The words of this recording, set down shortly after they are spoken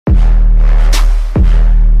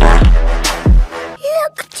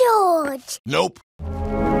George. Nope.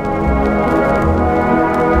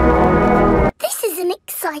 This is an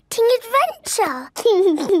exciting adventure.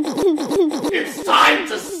 It's time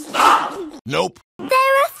to stop! Nope. There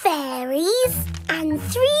are fairies and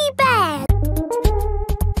 3 bears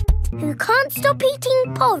who can't stop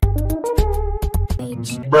eating porridge.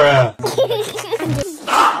 Bruh. And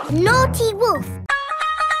a naughty wolf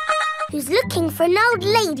who's looking for an old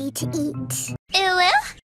lady to eat.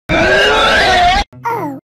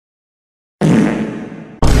 Oh.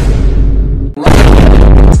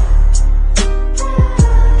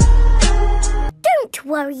 Don't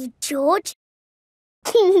worry, George.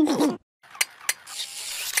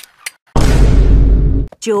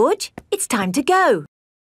 George, it's time to go.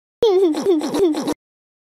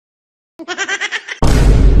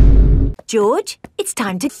 George, it's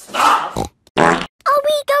time to... Stop! Are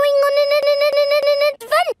we going on an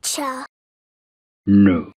adventure?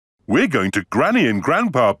 No. We're going to Granny and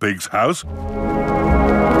Grandpa Pig's house.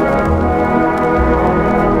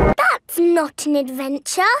 That's not an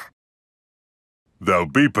adventure. There'll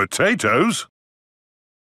be potatoes.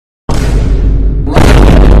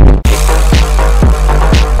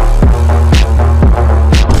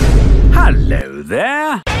 Hello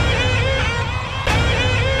there.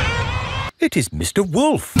 It is Mr.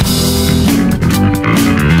 Wolf.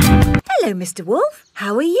 Hello, Mr. Wolf.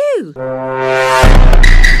 How are you?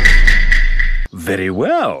 Very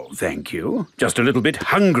well, thank you. Just a little bit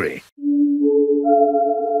hungry.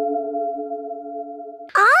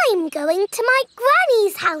 I'm going to my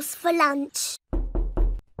granny's house for lunch.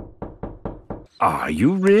 Are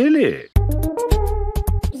you really?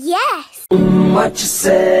 Yes. What you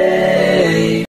say?